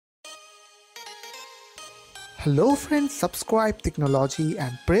Hello friends, subscribe Technology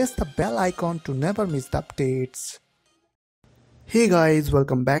and press the bell icon to never miss the updates. Hey guys,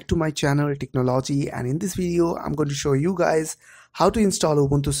 welcome back to my channel Technology, and in this video I'm going to show you guys how to install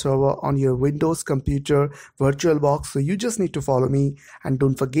Ubuntu server on your Windows computer VirtualBox. So you just need to follow me and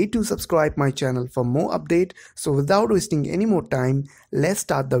don't forget to subscribe my channel for more update. So without wasting any more time, let's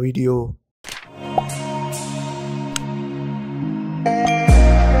start the video.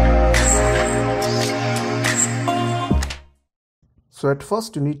 So at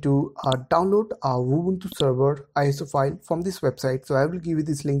first you need to download our Ubuntu server ISO file from this website. So I will give you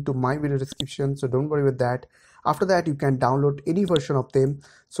this link to my video description, so don't worry with that. After that you can download any version of them.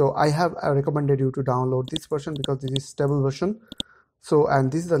 So I have recommended you to download this version because this is stable version. So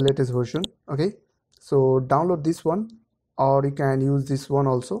and this is the latest version. Okay, so download this one, or you can use this one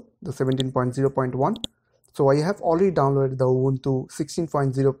also, the 17.0.1. So I have already downloaded the Ubuntu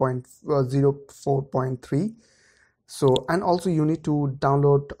 16.0.04.3. So, and also you need to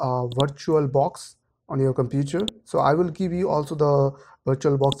download VirtualBox on your computer. So I will give you also the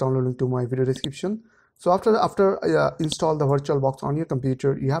VirtualBox download link to my video description. So after install the VirtualBox on your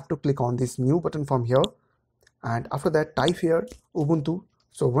computer, you have to click on this new button from here, and after that type here Ubuntu.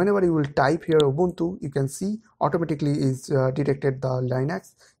 So whenever you will type here Ubuntu, you can see automatically is detected the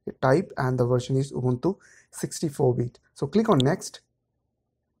Linux type, and the version is Ubuntu 64-bit. So click on next.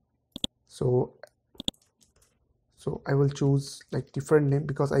 So I will choose like different name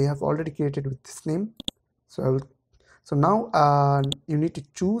because I have already created with this name. So now you need to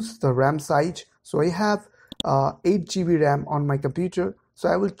choose the RAM size. So I have 8 GB RAM on my computer, so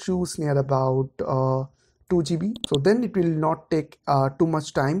I will choose near about 2 GB. So then it will not take too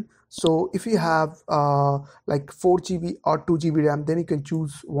much time. So if you have like 4 GB or 2 GB RAM, then you can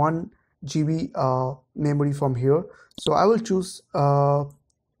choose 1 GB memory from here. So I will choose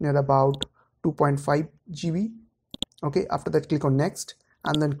near about 2.5 GB. Okay, after that click on next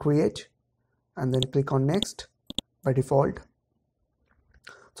and then create, and then click on next by default.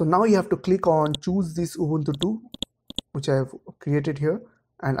 So now you have to click on choose this Ubuntu 2 which I have created here,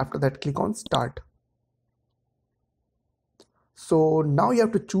 and after that click on start. So now you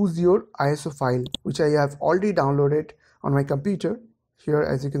have to choose your ISO file which I have already downloaded on my computer here,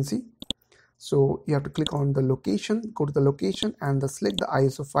 as you can see. So you have to click on the location, go to the location and select the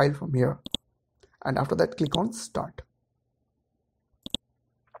ISO file from here, and after that click on start.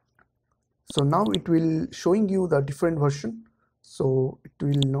 So now it will showing you the different version, so it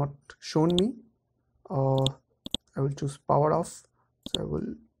will not show me. I will choose power off, so I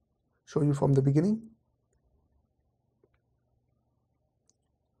will show you from the beginning.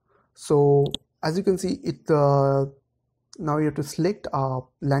 So as you can see, it now you have to select a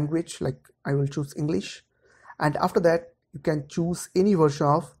language, like I will choose English, and after that you can choose any version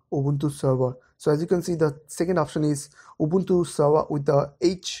of Ubuntu server. So as you can see, the second option is Ubuntu server with the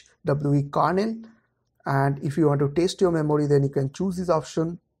HWE kernel, and if you want to test your memory, then you can choose this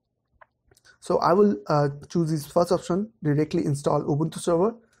option. So I will choose this first option, directly install Ubuntu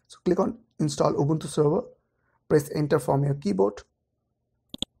server. So click on install Ubuntu server, press enter from your keyboard.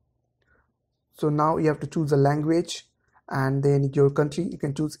 So now you have to choose a language and then your country. You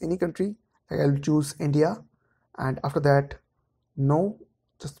can choose any country. I will choose India, and after that no,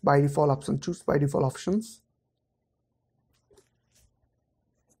 just by default option, choose by default options.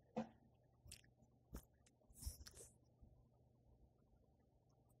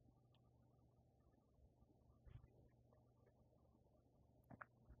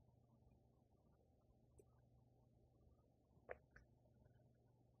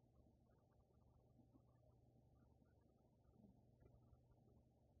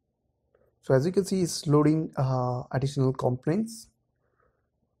 So as you can see, it's loading additional components.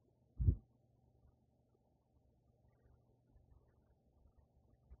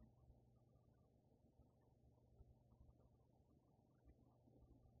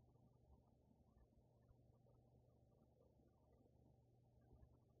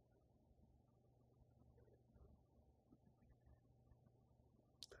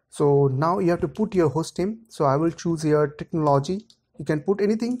 So now you have to put your host name. So I will choose here Technology. You can put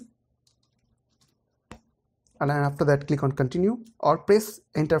anything, and then after that click on continue or press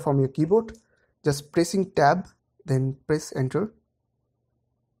enter from your keyboard. Just pressing tab, then press enter,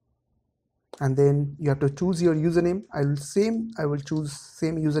 and then you have to choose your username. I will choose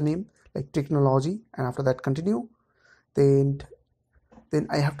same username like Technology, and after that continue. Then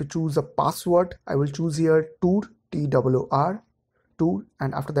I have to choose a password. I will choose here tour, TOOR, tour,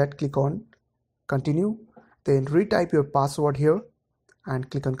 and after that click on continue. Then retype your password here and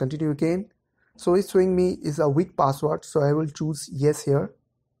click on continue again. So it's showing me is a weak password, so I will choose yes here,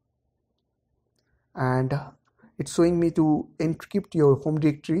 and it's showing me to encrypt your home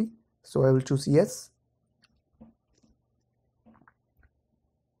directory, so I will choose yes.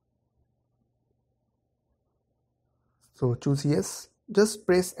 So choose yes, just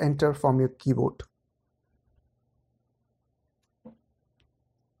press enter from your keyboard.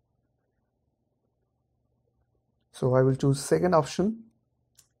 So I will choose second option,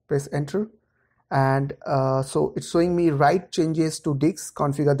 press enter, and so it's showing me write changes to disk,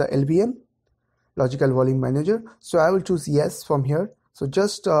 configure the LVM, logical volume manager. So I will choose yes from here. So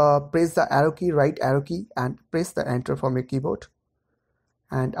just press the arrow key, right arrow key, and press the enter from your keyboard.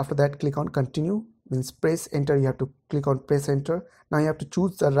 And after that, click on continue, means press enter. You have to click on press enter. Now you have to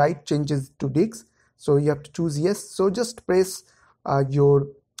choose the right changes to disk. So you have to choose yes. So just press your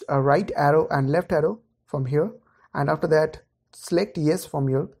right arrow and left arrow from here, and after that select yes from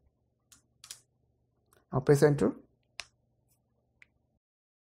here. Now press enter.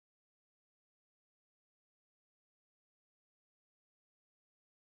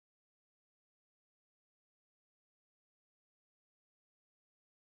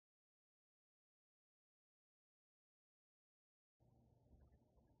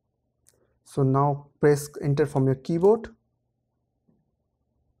 So now press enter from your keyboard.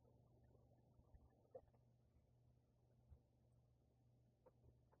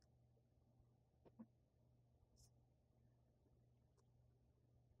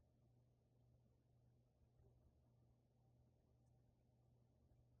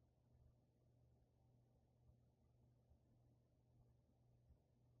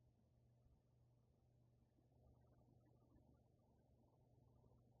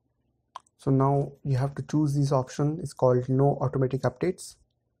 So now you have to choose this option. It's called no automatic updates.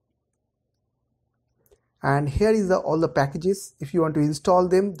 And here is all the packages. If you want to install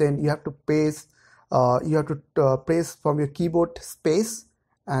them, then you have to press press from your keyboard space,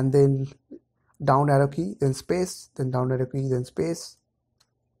 and then down arrow key, then space, then down arrow key, then space.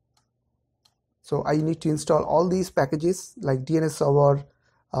 So I need to install all these packages like DNS server,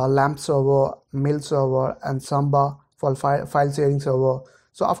 LAMP server, mail server, and Samba for file sharing server.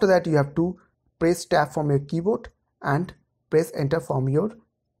 So after that, you have to press tab from your keyboard and press enter from your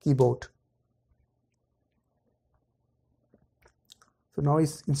keyboard. So now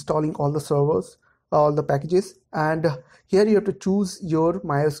it's installing all the servers, all the packages, and here you have to choose your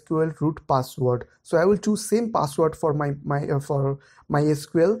MySQL root password. So I will choose same password for for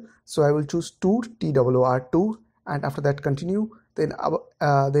MySQL. So I will choose toor, TOOR2, and after that continue. Then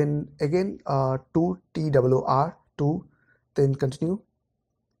again toor, TOOR2, then continue.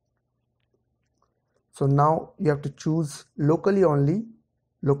 So now you have to choose locally only,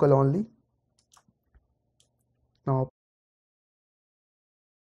 local only. Now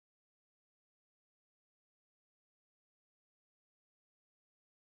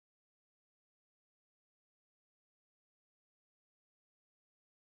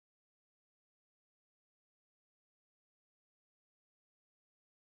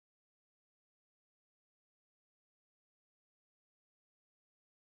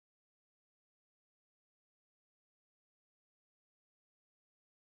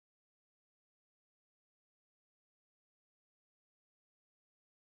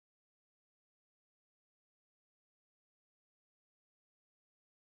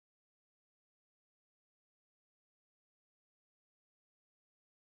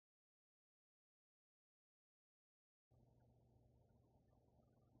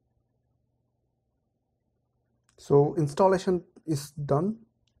so installation is done.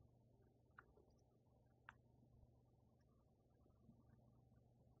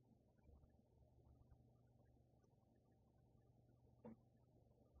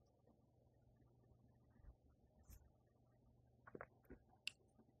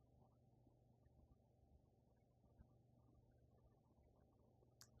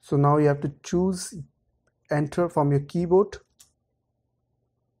 So now you have to choose enter from your keyboard.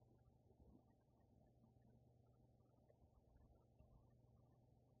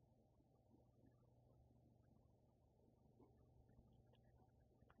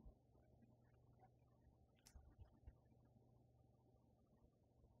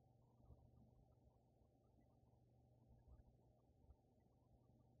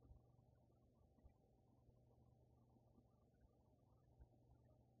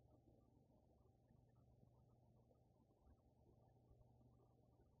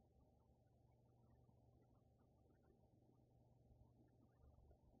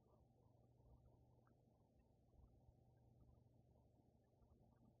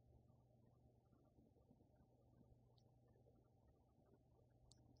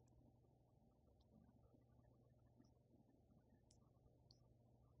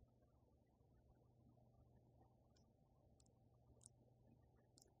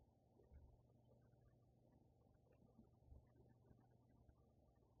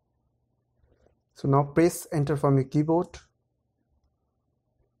 So now press enter from your keyboard.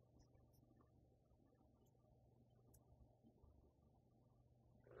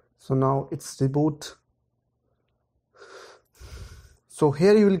 So now it's reboot. So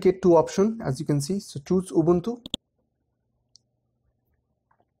here you will get two options, as you can see. So choose Ubuntu.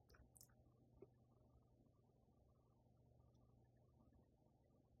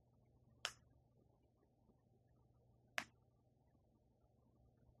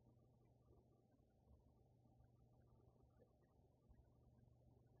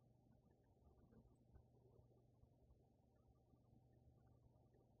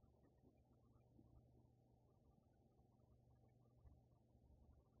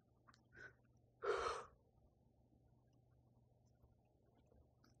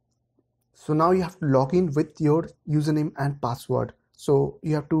 So now you have to log in with your username and password. So I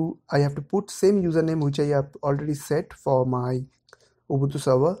have to put same username which I have already set for my Ubuntu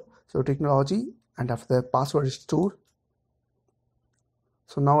server. So technology, and after that password is stored.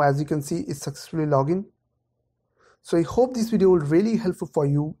 So now as you can see, it's successfully logged. So I hope this video will really helpful for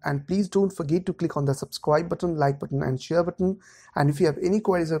you, and please don't forget to click on the subscribe button, like button and share button. And if you have any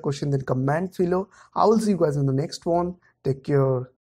queries or question, then comment below. I will see you guys in the next one. Take care.